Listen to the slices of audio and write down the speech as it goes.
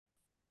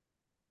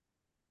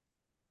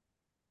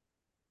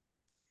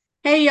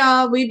Hey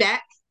y'all, we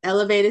back.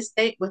 Elevated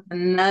State with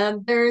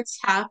another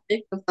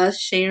topic of us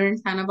sharing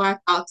kind of our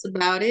thoughts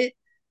about it.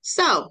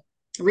 So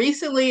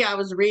recently I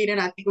was reading,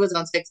 I think it was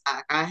on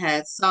TikTok, I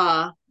had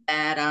saw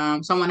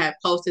that someone had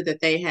posted that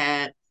they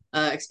had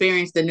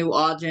experienced the new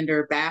all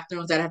gender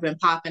bathrooms that have been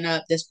popping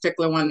up, this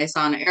particular one they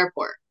saw in the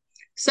airport.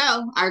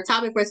 So our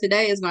topic for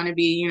today is going to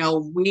be,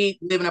 we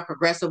live in a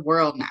progressive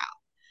world now.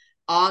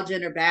 All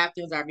gender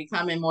bathrooms are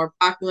becoming more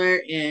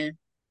popular, and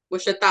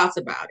what's your thoughts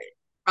about it?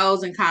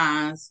 Pros and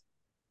cons,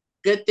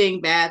 good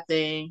thing, bad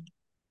thing.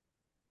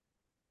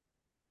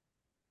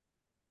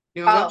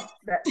 You want Oh,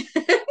 to go?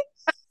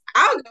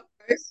 I'll go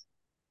first.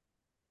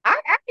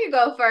 I can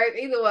go first,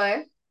 either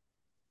way.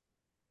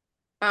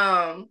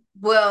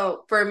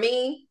 Well, for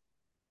me,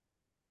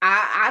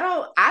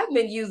 I've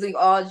been using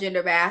all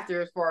gender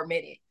bathrooms for a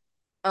minute.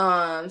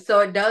 So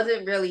it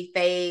doesn't really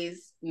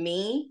phase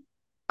me.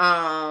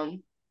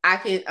 I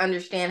can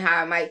understand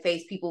how it might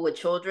phase people with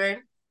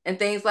children and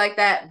things like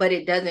that, but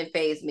it doesn't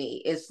phase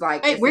me. It's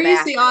like Wait, it's a where you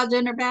see bathroom. all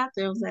gender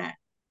bathrooms at?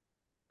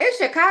 In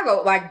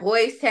Chicago, like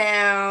Boys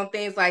Town,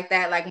 things like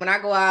that. Like when I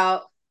go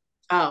out,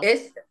 Oh,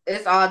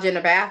 it's all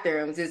gender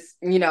bathrooms.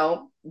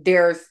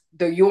 There's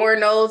the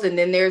urinals and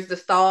then there's the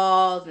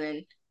stalls,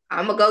 and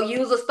I'm gonna go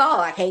use a stall.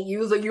 I can't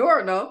use a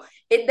urinal.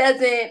 It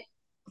doesn't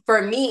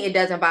For me, it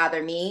doesn't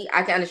bother me.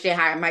 I can understand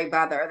how it might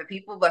bother other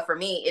people, but for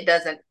me, it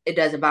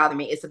doesn't bother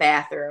me. It's a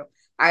bathroom.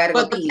 I gotta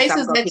go but the pee, so I'm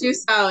places gonna go that you pee.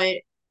 saw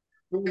it,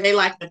 were they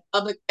like the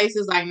public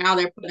places? Like now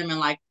they're putting them in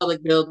like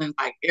public buildings,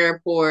 like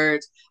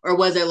airports, or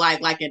was it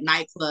like a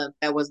nightclub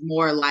that was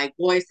more like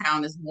Boys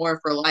Town is more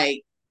for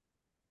like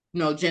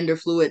gender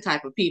fluid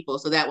type of people,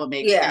 so that would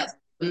make Yeah. sense.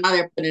 But now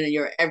they're putting it in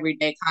your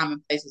everyday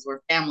common places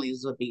where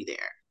families would be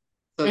there,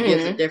 so it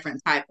gives a Hmm.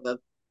 different type of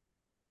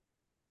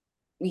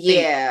thing.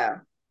 Yeah.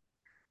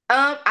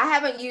 I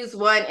haven't used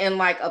one in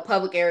like a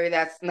public area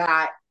that's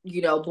not,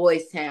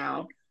 Boys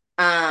Town.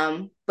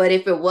 But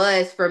if it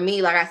was for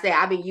me, like I said,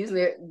 I've been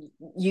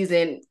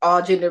using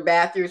all gender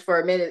bathrooms for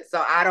a minute,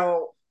 so I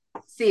don't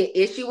see an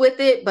issue with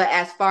it. But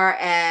as far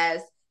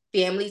as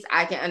families,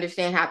 I can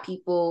understand how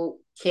people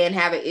can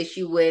have an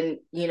issue when,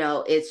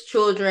 it's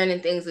children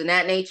and things of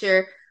that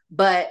nature.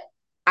 But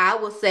I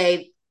will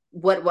say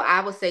what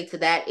I would say to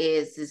that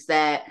is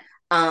that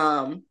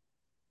um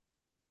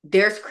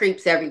there's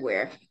creeps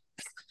everywhere.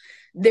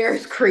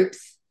 There's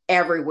creeps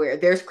everywhere.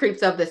 There's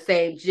creeps of the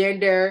same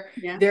gender.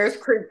 Yeah. There's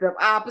creeps of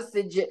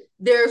opposite gender.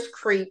 There's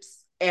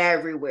creeps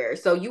everywhere.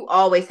 So you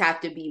always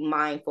have to be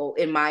mindful,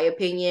 in my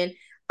opinion.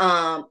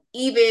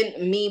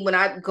 Even me, when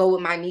I go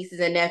with my nieces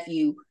and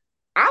nephew,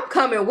 I'm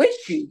coming with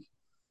you.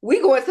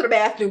 We go into the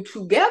bathroom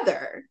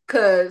together.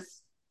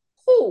 Cause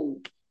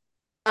who?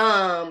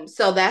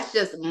 So that's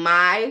just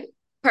my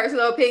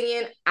personal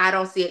opinion. I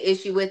don't see an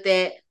issue with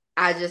it.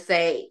 I just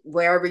say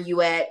wherever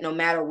you at, no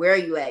matter where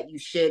you at, you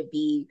should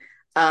be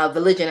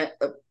vigilant.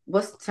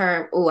 What's the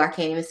term? Oh, I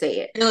can't even say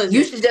it. You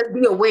Diligent. should just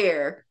be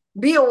aware.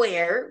 Be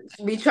aware.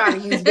 Be trying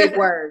to use big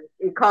words.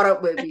 It caught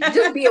up with me.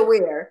 Just be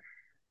aware.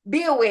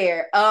 Be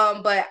aware.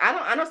 But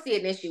I don't see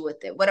an issue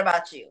with it. What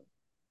about you?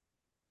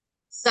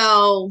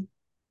 So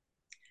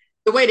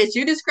the way that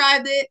you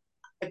described it,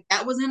 if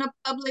that was in a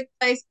public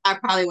place, I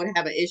probably would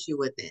have an issue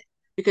with it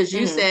because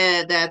you Mm-hmm.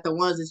 said that the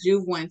ones that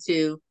you went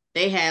to,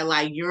 they had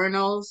like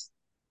urinals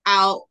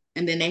out,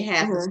 and then they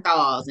had the Mm-hmm.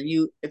 stalls. And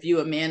if you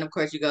a man, of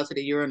course, you go to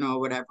the urinal or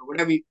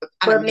whatever you not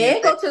a But man,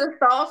 men but go to the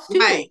stalls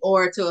right, too.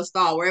 or to a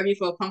stall wherever you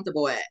feel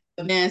comfortable at.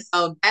 And then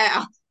so that I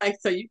was like,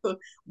 so you could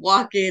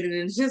walk in and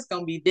it's just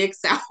gonna be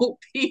dicks out.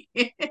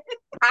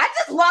 I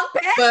just walked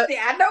past But it.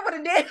 I know what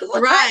it is.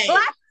 right.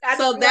 I just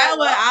So be like, that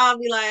way oh. I'll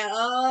be like,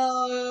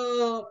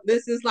 oh,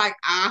 this is like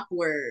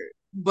awkward.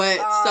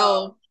 But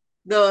so Oh,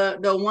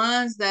 the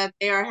ones that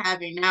they are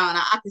having now, and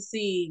I can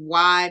see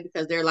why,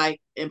 because they're like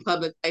in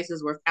public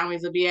places where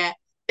families will be at.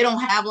 They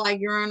don't have like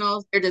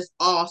urinals. They're just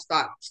all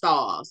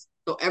stalls.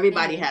 So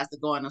everybody mhm. has to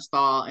go in a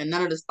stall, and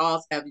none of the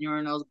stalls have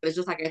urinals. But it's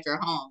just like at your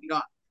home. You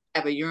don't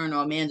have a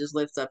urinal. A man just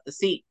lifts up the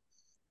seat.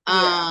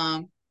 Yeah,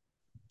 Um,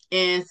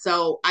 and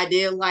so I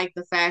did like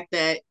the fact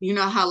that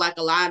how like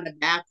a lot of the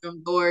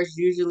bathroom doors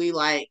usually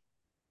like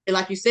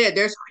you said,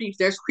 there's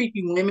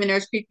creepy women,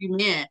 there's creepy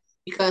men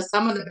because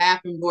some of the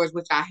bathroom doors,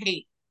 which I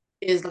hate,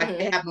 is like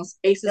they hmm. have those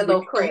The spaces where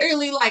little you can crack.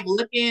 literally like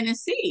look in and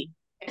see.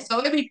 And so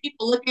it be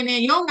people looking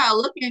in. You don't gotta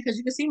look in because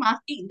you can see my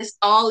feet. This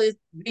all is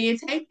being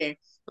taken.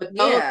 But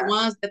those Yeah,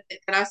 ones that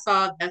I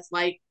saw that's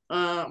like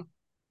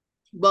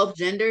both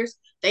genders,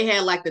 they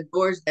had like the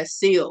doors that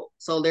sealed.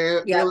 So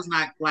there yep. was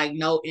not like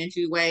no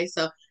entryway.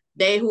 So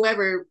they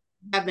whoever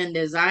have been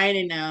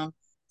designing them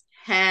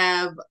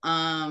have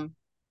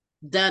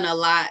done a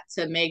lot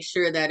to make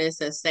sure that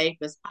it's as safe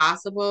as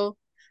possible.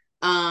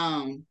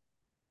 Um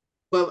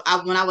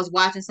when I was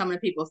watching some of the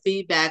people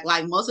feedback,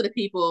 like most of the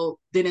people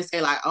didn't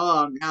say like,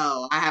 "Oh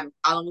no, I have a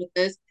problem with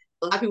this."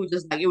 A lot of people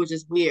just like it was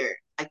just weird.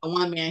 Like the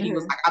one man, he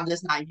was Hmm. like, "I'm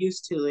just not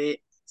used to it."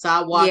 So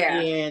I walk Yeah,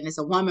 in, it's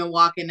a woman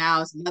walking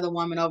out, it's another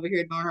woman over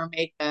here doing her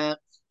makeup.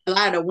 A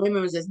lot of the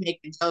women was just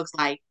making jokes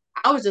like,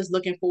 I was just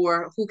looking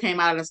for who came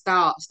out of the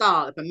stall.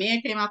 If a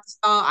man came out the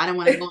stall, I didn't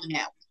want to go in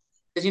that one.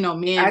 Because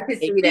I men can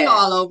they see pee that.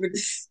 all over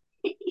this.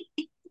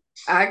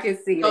 I can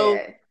see So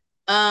that.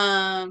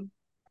 um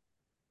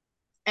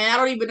and I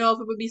don't even know if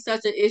it would be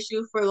such an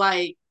issue for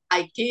like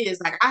kids.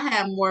 Like I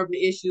had more of an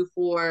issue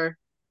for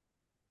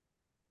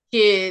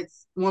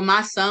kids when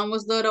my son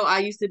was little. I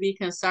used to be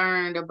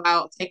concerned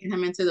about taking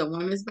him into the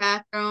women's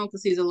bathroom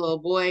because he's a little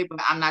boy, but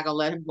I'm not gonna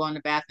let him go in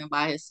the bathroom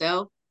by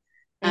himself.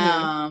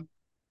 Mm-hmm. Um,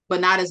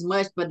 but not as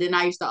much. But then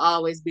I used to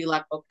always be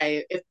like,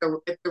 okay, if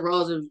the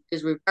roles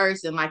is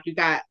reversed and like you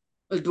got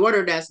a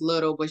daughter that's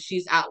little, but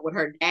she's out with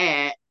her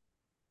dad,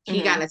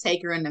 he got Mm-hmm. to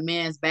take her in the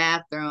men's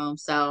bathroom.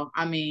 So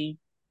I mean,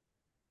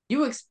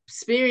 you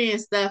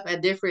experience stuff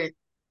at different.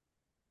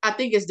 I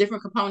think it's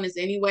different components,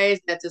 anyways.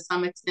 That to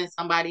some extent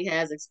somebody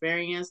has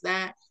experienced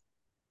that.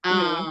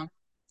 Mm-hmm. Um,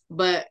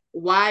 but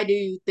why do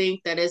you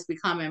think that it's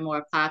becoming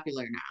more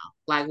popular now?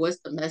 Like, what's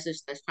the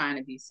message that's trying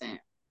to be sent?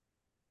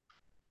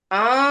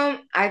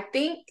 I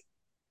think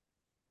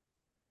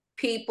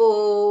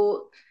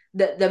people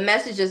the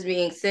message is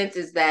being sent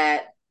is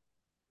that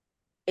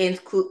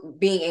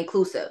being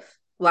inclusive.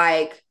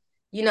 Like,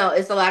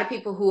 it's a lot of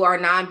people who are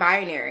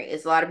non-binary.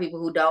 It's a lot of people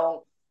who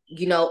don't,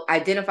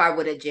 identify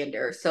with a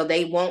gender. So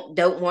they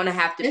don't want to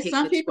have to There's pick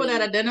some people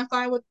that between.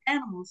 identify with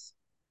animals.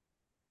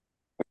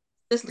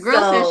 This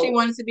girl said she So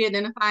wanted to be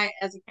identified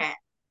as a cat.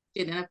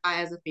 She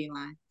identified as a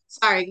feline.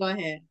 Sorry, go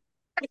ahead.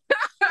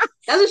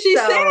 That's what she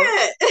so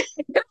said.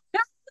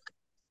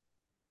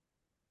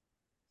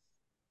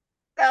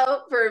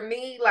 so for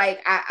me,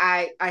 like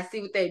I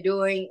see what they're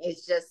doing.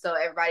 It's just so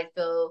everybody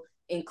feel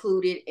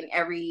included in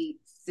every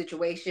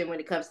situation when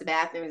it comes to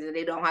bathrooms, and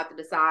they don't have to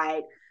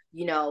decide,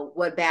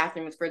 what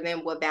bathroom is for them,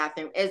 what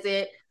bathroom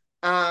isn't.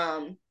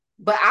 Um,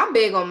 but I'm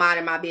big on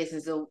minding my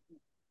business of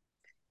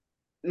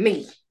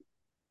me.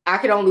 I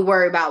can only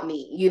worry about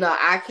me.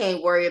 I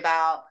can't worry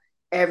about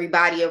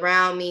everybody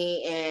around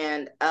me.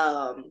 And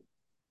how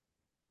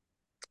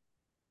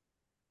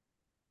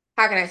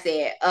can I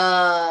say it?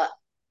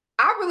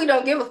 I really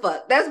don't give a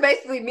fuck. That's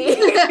basically me.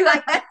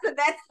 Like that's the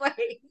best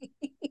way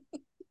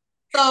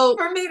So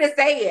for me to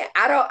say it.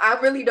 I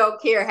really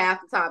don't care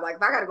half the time. Like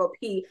if I gotta go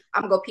pee,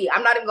 I'm gonna go pee.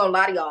 I'm not even gonna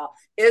lie to y'all.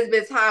 There's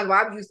been times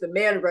where I've used the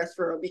men's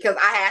restroom because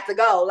I had to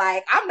go.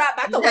 Like I'm not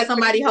about you to just had wait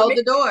for these somebody hold women.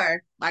 the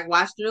door, like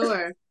watch the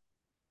door.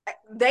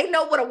 They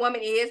know what a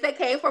woman is. They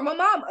came from a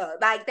mama.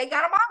 Like they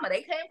got a mama.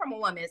 They came from a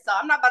woman. So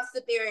I'm not about to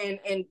sit there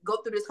and go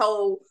through this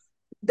whole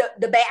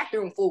the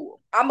bathroom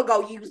full. I'm gonna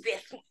go use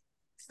this one.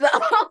 So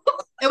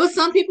There was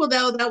some people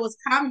though that was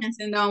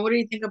commenting on. What do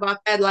you think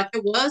about that? Like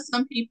it was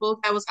some people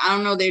that was, I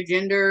don't know their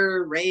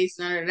gender, race,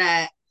 none of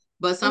that.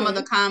 But some of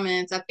the mm-hmm,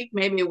 comments, I think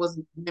maybe it was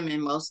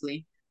women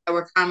mostly that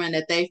were commenting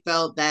that they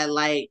felt that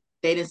like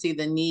they didn't see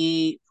the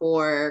need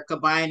for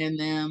combining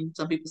them.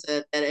 Some people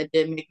said that it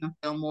did make them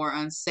feel more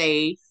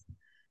unsafe.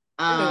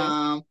 mm-hmm,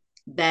 Um,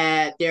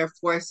 that they're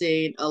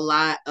forcing a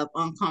lot of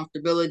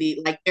uncomfortability.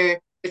 Like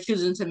they're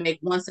choosing to make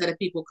one set of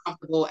people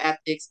comfortable at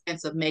the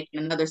expense of making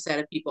another set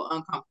of people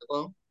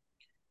uncomfortable.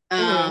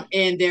 mm-hmm,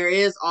 And there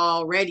is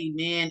already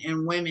men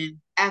and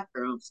women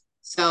bathrooms.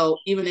 So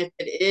even if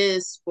it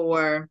is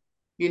for,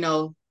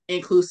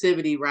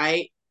 inclusivity,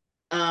 right?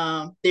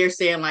 They're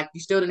saying like you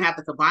still didn't have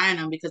to combine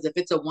them because if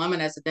it's a woman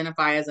that's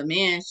identified as a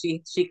man,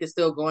 she could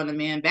still go in the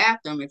man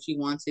bathroom if she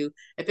wants to.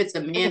 If it's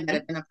a man that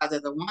mm-hmm. identifies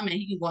as a woman,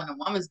 he can go in the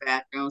woman's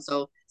bathroom.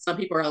 So some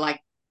people are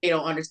like they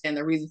don't understand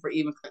the reason for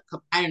even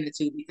combining the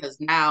two because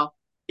now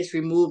it's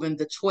removing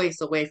the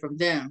choice away from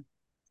them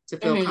to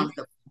feel Mm-hmm.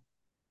 comfortable.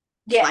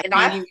 Yeah, Like, and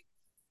can I've you?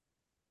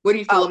 What do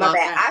you feel oh my about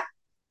bad. that?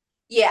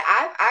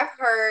 I've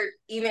heard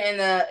even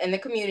in the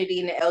community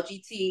in the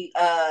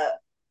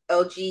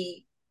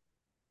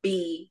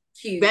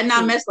Better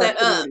not LGBTQ mess plus that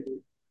up.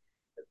 community.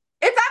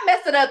 If I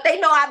mess it up, they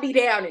know I be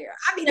down there.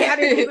 I be down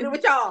there keeping it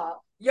with y'all.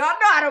 Y'all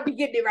know I don't be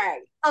getting it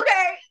right.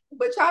 Okay.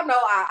 But y'all know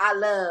I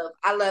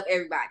love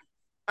everybody.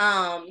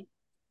 Um,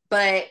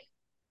 but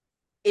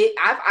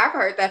I've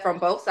heard that from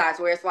both sides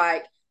where it's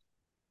like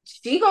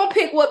she gonna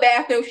pick what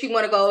bathroom she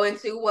wanna go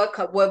into,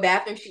 what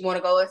bathroom she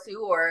wanna go into,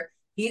 or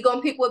he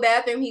gonna pick what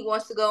bathroom he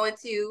wants to go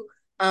into.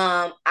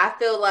 I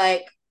feel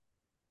like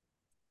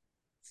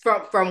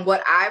from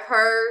what I've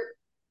heard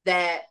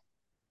that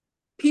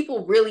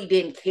people really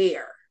didn't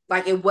care.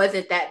 Like it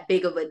wasn't that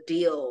big of a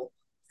deal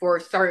for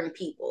certain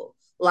people.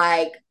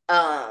 Like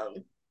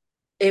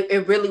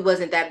it really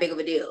wasn't that big of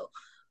a deal.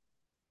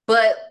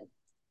 But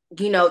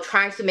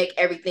trying to make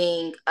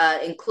everything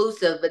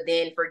inclusive, but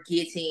then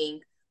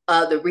forgetting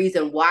the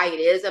reason why it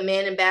is a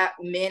men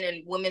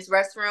and women's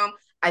restroom.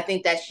 I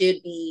think that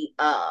should be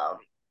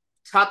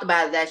talked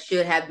about. That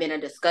should have been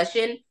a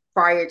discussion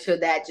prior to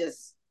that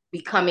just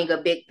becoming a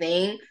big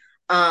thing.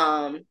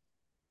 Um,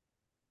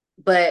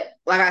 but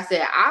like I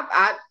said,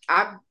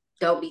 I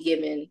don't be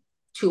giving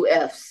two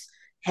F's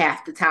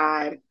half the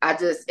time. I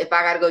just if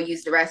I gotta go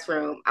use the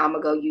restroom, I'm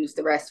gonna go use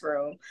the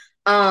restroom.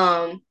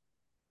 Um,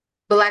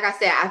 but like I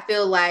said, I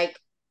feel like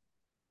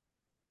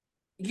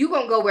you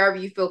gonna go wherever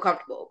you feel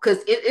comfortable.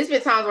 Because it's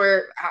been times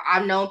where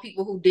I've known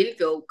people who didn't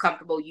feel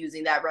comfortable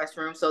using that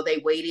restroom, so they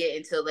waited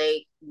until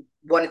they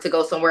wanted to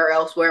go somewhere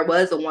else where it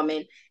was a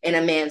woman in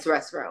a man's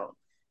restroom,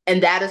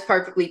 and that is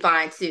perfectly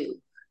fine too.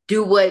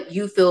 Do what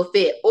you feel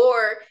fit,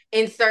 or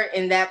insert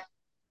in that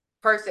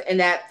person in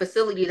that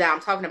facility that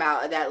I'm talking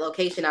about, that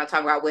location I'm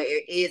talking about, where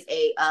it is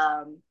a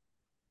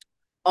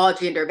all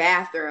gender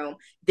bathroom,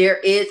 there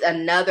is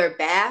another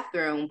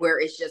bathroom where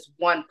it's just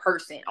one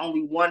person.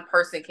 Only one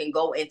person can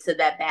go into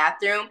that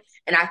bathroom.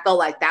 And I felt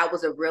like that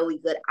was a really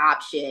good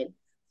option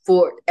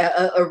for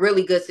a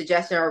really good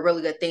suggestion or a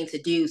really good thing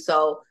to do.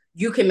 So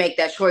you can make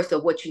that choice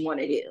of what you want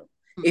to do.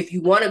 If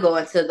you want to go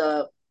into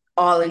the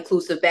all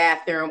inclusive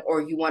bathroom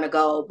or you want to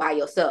go by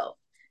yourself,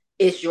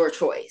 it's your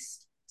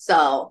choice.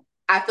 So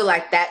I feel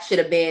like that should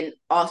have been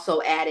also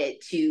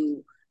added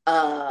to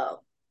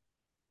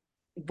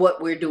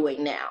what we're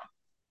doing now.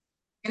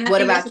 And I What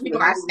think that's about what you? people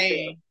How are do you feel?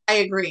 saying. I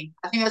agree.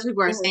 I think that's what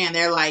people are Mm-hmm. saying.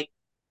 They're like,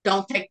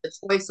 don't take the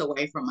choice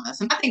away from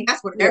us. And I think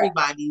that's what Yeah.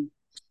 everybody,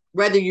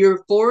 whether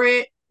you're for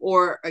it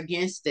or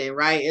against it,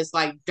 right? It's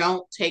like,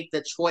 don't take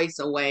the choice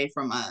away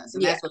from us.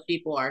 And Yeah. that's what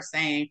people are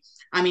saying.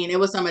 I mean, it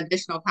was some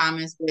additional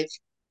comments, which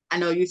I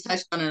know you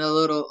touched on it a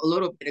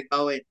little bit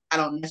ago. I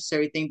don't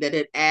necessarily think that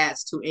it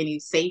adds to any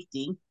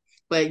safety,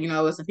 but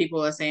some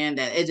people are saying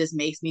that it just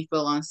makes me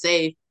feel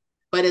unsafe.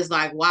 But it's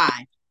like,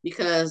 why?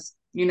 Because,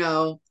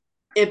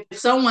 if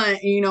someone,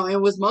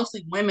 it was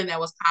mostly women that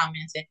was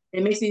commenting,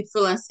 it makes me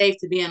feel unsafe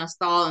to be in a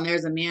stall and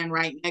there's a man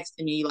right next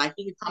to me. Like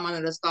he could come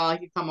under the stall, he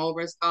could come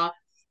over the stall.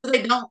 But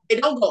they don't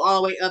go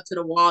all the way up to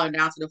the wall and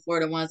down to the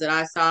floor, the ones that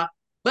I saw.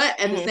 But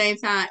at the Mm-hmm. same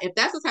time, if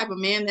that's the type of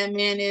man that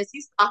man is,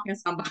 he's stalking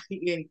somebody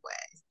anyways.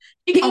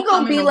 He gonna He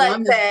come gonna in be the like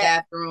woman's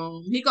that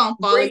bathroom. He gonna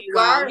follow you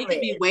out. He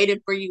could be regardless. waiting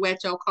for you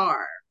at your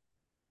car.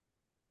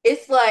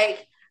 It's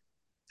like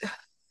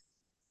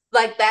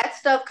that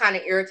stuff kind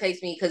of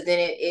irritates me because then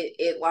it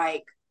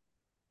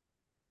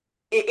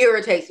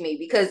irritates me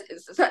because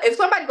if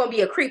somebody's gonna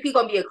be a creep, he's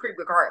gonna be a creep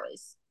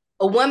regardless.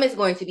 A woman's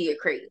going to be a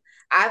creep.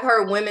 I've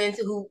heard women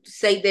who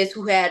say this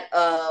who had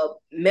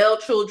male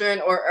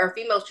children or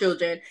female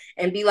children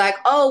and be like,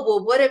 oh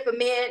well, what if a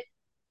man,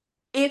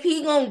 if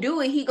he gonna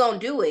do it, he gonna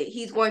do it.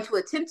 He's going to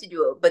attempt to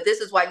do it. But this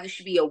is why you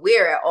should be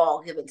aware at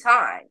all given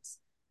times.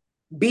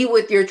 Be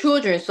with your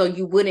children so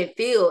you wouldn't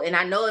feel. And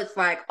I know it's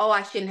like, oh,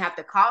 I shouldn't have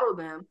to coddle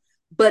them,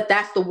 but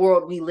that's the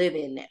world we live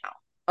in now.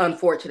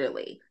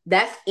 Unfortunately,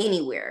 that's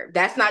anywhere.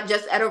 That's not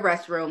just at a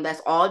restroom.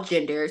 That's all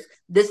genders.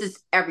 This is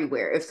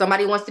everywhere. If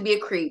somebody wants to be a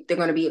creep, they're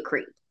going to be a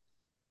creep.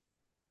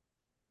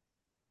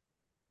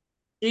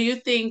 Do you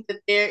think that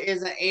there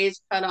is an age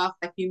cutoff,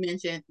 like you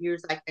mentioned,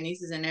 yours like your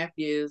nieces and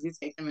nephews, you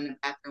take them in the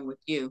bathroom with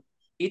you?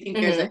 Do you think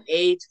there's an Mm-hmm.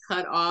 age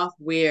cutoff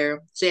where,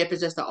 say, if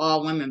it's just an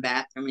all women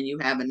bathroom and you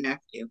have a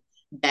nephew,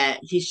 that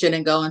he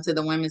shouldn't go into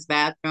the women's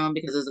bathroom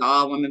because it's an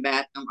all women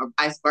bathroom, or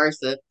vice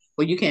versa?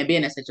 Well, you can't be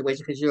in that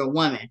situation because you're a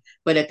woman.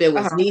 But if it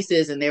was Uh-huh.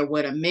 nieces and they're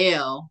with a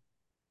male,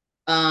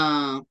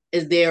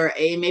 is there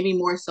a maybe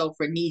more so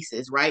for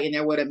nieces, right? And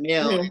they're with a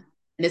male, Mm-hmm.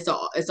 and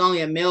it's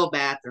only a male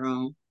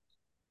bathroom,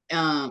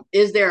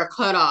 is there a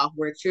cutoff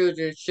where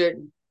children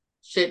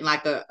shouldn't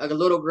like a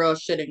little girl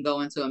shouldn't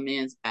go into a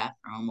men's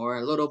bathroom or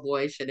a little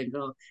boy shouldn't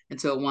go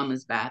into a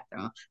woman's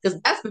bathroom? Because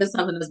that's been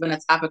something that's been a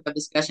topic of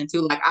discussion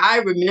too. Like I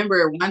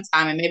remember one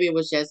time, and maybe it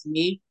was just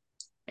me,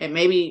 and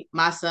maybe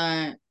my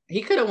son,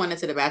 he could have went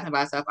into the bathroom by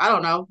himself. I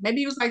don't know.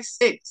 Maybe he was like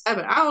 6,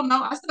 7. I don't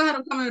know. I still had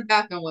him come in the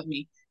bathroom with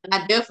me, and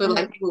I did feel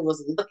like Mm-hmm. people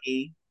was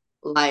looking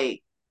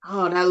like,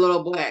 oh, that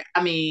little boy.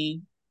 I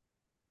mean,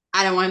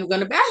 I didn't want him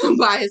going to bathroom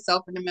by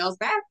himself in the male's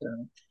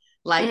bathroom.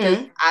 Like, because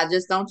Mm-hmm. I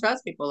just don't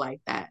trust people like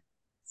that.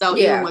 So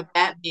even Yeah. with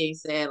that being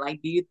said,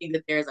 like, do you think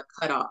that there's a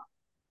cutoff?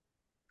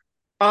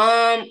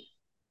 Um,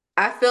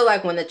 I feel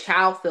like when the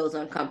child feels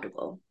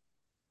uncomfortable,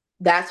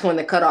 that's when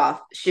the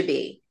cutoff should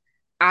be.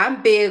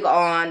 I'm big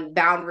on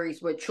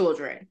boundaries with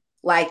children.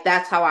 Like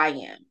that's how I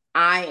am.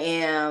 I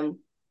am,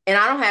 and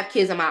I don't have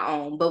kids of my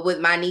own, but with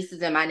my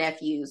nieces and my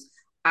nephews,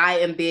 I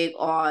am big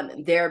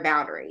on their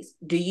boundaries.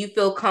 Do you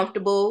feel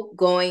comfortable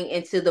going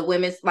into the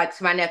women's, like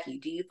to my nephew,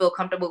 do you feel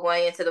comfortable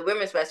going into the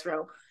women's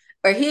restroom?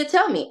 Or he'll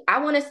tell me, I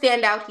want to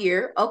stand out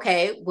here.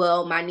 Okay,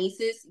 well, my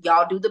nieces,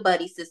 y'all do the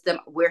buddy system.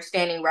 We're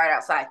standing right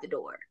outside the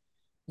door.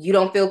 You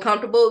don't feel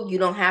comfortable, you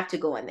don't have to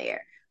go in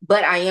there.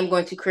 But I am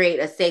going to create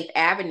a safe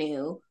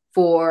avenue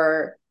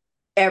for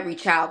every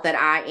child that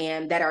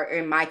are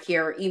in my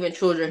care, or even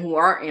children who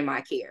aren't in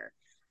my care.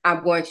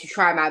 I'm going to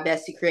try my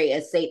best to create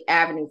a safe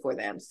avenue for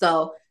them.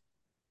 So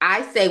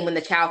I say when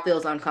the child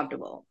feels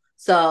uncomfortable.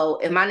 So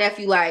if my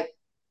nephew like,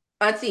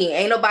 Auntie,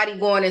 ain't nobody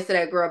going into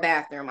that girl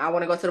bathroom. I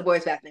want to go to the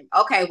boys' bathroom.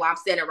 Okay, well, I'm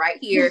standing right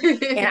here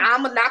and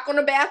I'm gonna knock on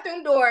the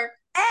bathroom door.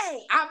 Hey,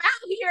 I'm out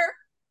here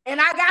and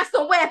I got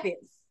some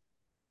weapons.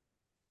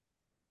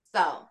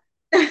 So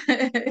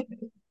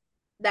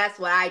that's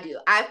what I do.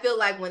 I feel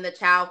like when the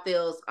child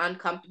feels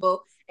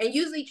uncomfortable, and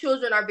usually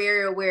children are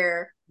very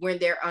aware when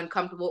they're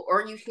uncomfortable,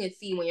 or you can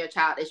see when your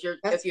child is your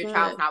That's if your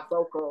child's good. not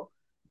vocal,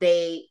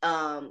 they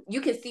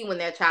you can see when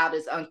their child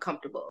is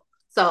uncomfortable.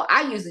 So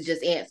I usually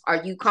just ask,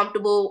 are you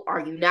comfortable? Are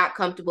you not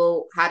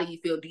comfortable? How do you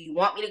feel? Do you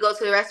want me to go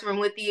to the restroom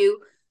with you?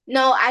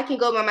 No, I can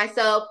go by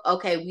myself.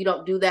 Okay, we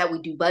don't do that.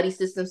 We do buddy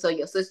systems, so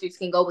your sisters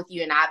can go with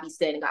you and I'll be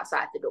standing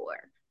outside the door.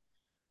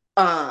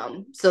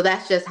 So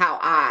that's just how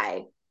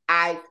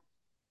I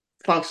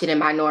function in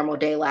my normal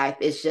day life.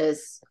 It's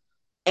just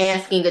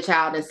asking a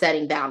child and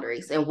setting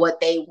boundaries and what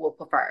they will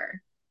prefer.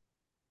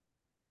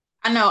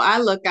 I know I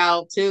look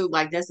out too,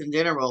 like just in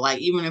general, like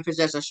even if it's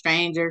just a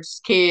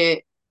stranger's kid,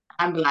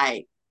 I'm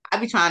like, I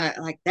be trying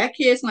to like that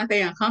kid's like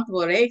they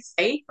uncomfortable. Are they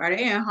safe? Are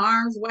they in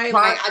harm's way?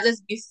 Like Huh? I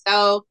just be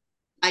so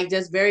like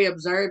just very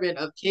observant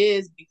of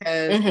kids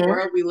because the Mm-hmm.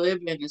 world we live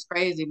in is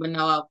crazy. But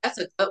no, that's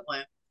a good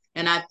one,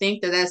 and I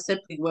think that that's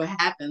simply what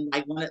happened.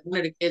 Like one of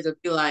the kids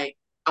would be like,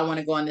 I want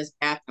to go in this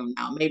bathroom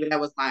now. Maybe that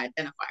was my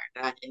identifier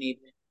that I didn't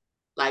even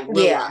like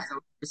Yeah. realize.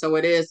 So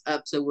it is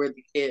up to where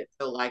the kid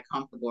feel like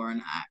comfortable or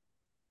not.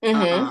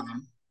 Mm-hmm.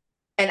 Um,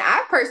 And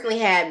I personally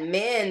had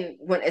men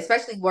when,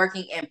 especially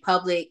working in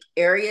public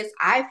areas,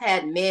 I've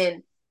had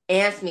men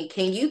ask me,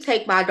 "Can you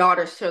take my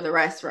daughters to the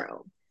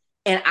restroom?"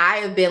 And I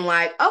have been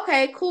like,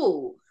 "Okay,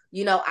 cool.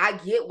 You know, I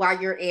get why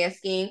you're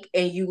asking,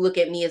 and you look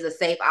at me as a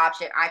safe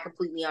option. I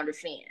completely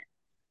understand."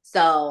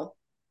 So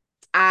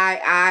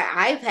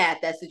I've had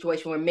that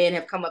situation where men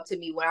have come up to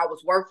me when I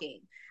was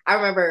working. I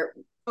remember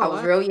I oh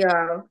was what? real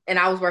young and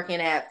I was working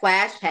at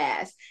Flash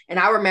Pass, and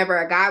I remember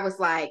a guy was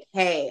like,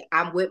 "Hey,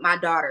 I'm with my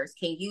daughters.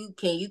 Can you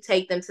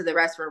take them to the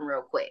restroom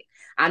real quick?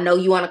 I know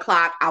you on a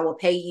clock. I will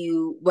pay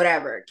you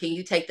whatever. Can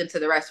you take them to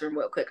the restroom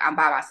real quick? I'm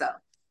by myself."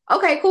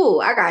 Okay,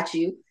 cool. I got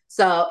you.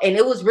 So, and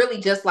it was really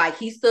just like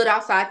he stood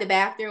outside the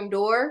bathroom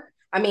door.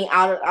 I mean,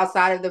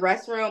 outside of the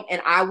restroom,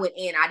 and I went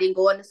in. I didn't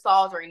go in the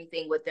stalls or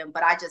anything with them,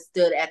 but I just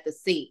stood at the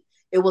seat.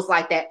 It was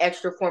like that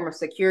extra form of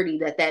security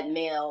that that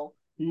male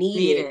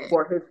needed Needed.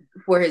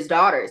 for his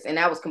daughters, and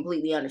that was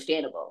completely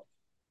understandable.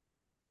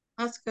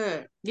 That's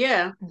good.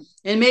 Yeah.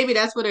 And maybe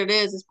that's what it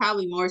is. It's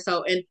probably more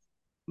so and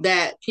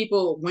that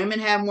people women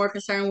have more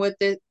concern with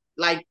it,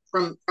 like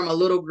from a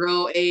little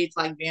girl age,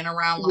 like being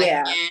around like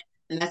Yeah, men.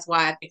 And that's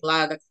why I think a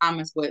lot of the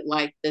comments with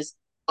like this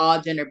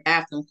all gender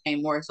bathroom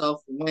came more so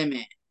for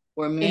women.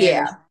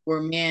 yeah,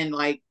 Where men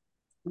like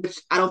which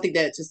I don't think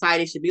that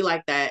society should be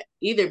like that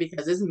either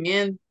because it's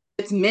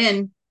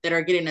men that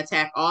are getting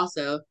attacked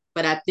also.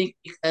 But I think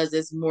because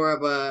it's more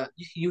of a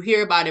you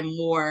hear about it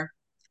more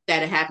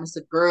that it happens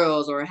to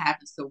girls or it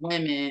happens to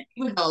women,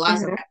 even though a lot of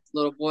stuff hmm, happens to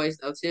little boys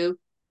though too.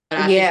 But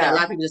I think that a yeah,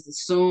 lot of people just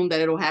assume that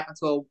it'll happen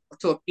to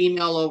a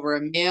female over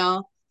a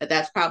male.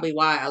 That's probably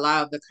why a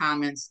lot of the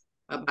comments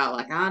about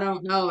like I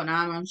don't know and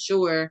I'm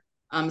unsure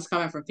is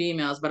coming from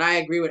females. But I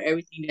agree with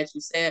everything that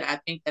you said. I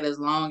think that as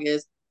long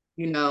as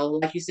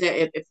like you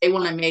said, if they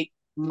want to make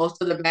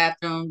most of the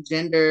bathroom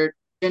gender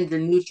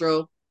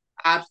neutral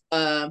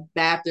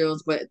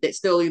bathrooms, but they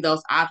still leave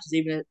those options,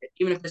 even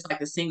if it's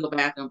like a single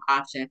bathroom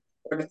option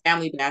or the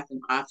family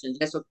bathroom option,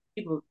 just so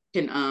people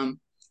can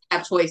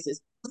have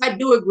choices. I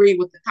do agree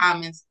with the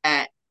comments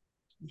that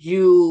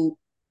you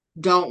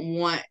don't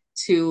want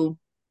to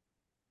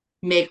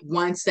make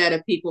one set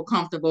of people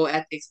comfortable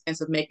at the expense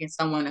of making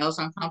someone else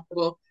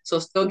uncomfortable. So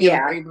still giving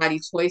yeah, everybody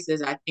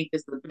choices, I think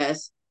is the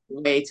best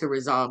way to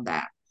resolve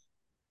that.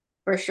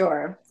 for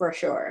sure, for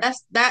sure.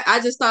 That's that.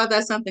 I just thought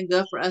that's something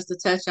good for us to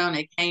touch on.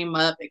 It came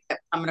up. It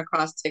kept coming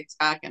across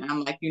TikTok, and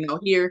I'm like,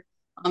 here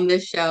on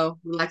this show,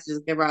 we like to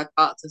just give our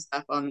thoughts and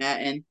stuff on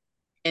that. And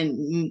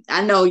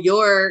I know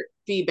your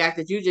feedback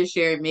that you just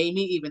shared made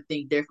me even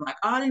think different. Like,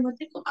 oh, I didn't even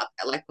think about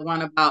that. Like the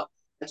one about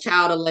a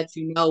child to let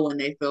you know when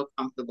they feel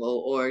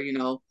comfortable, or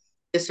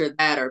this or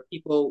that, or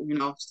people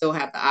still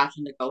have the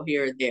option to go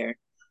here or there.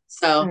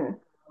 So Mhm.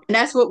 and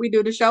that's what we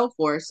do the show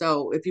for.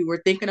 So if you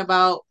were thinking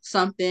about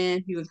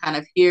something, you can kind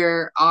of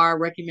hear our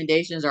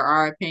recommendations or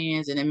our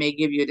opinions, and it may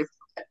give you a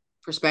different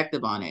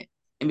perspective on it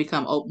and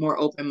become more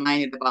open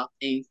minded about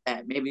things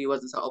that maybe you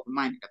wasn't so open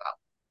minded about.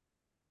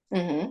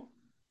 Hmm.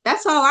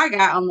 That's all I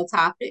got on the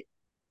topic.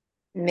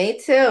 Me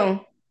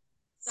too.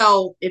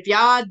 So if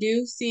y'all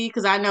do see,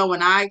 because I know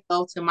when I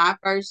go to my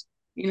first,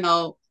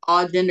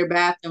 all gender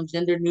bathroom,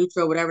 gender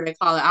neutral, whatever they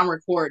call it, I'm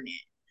recording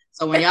it.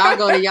 So when y'all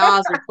go to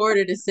y'all's, record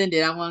it and send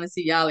it. I want to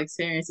see y'all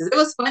experiences. It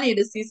was funny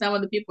to see some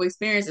of the people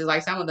experiences,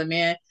 like some of the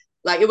men,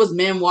 like it was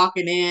men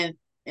walking in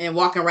and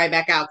walking right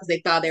back out because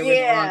they thought they were in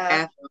the wrong Yeah.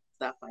 bathroom,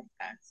 stuff like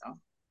that. So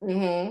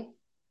Hmm.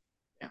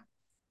 yeah.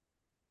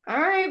 All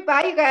right,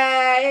 bye, you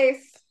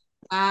guys.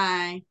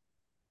 Bye.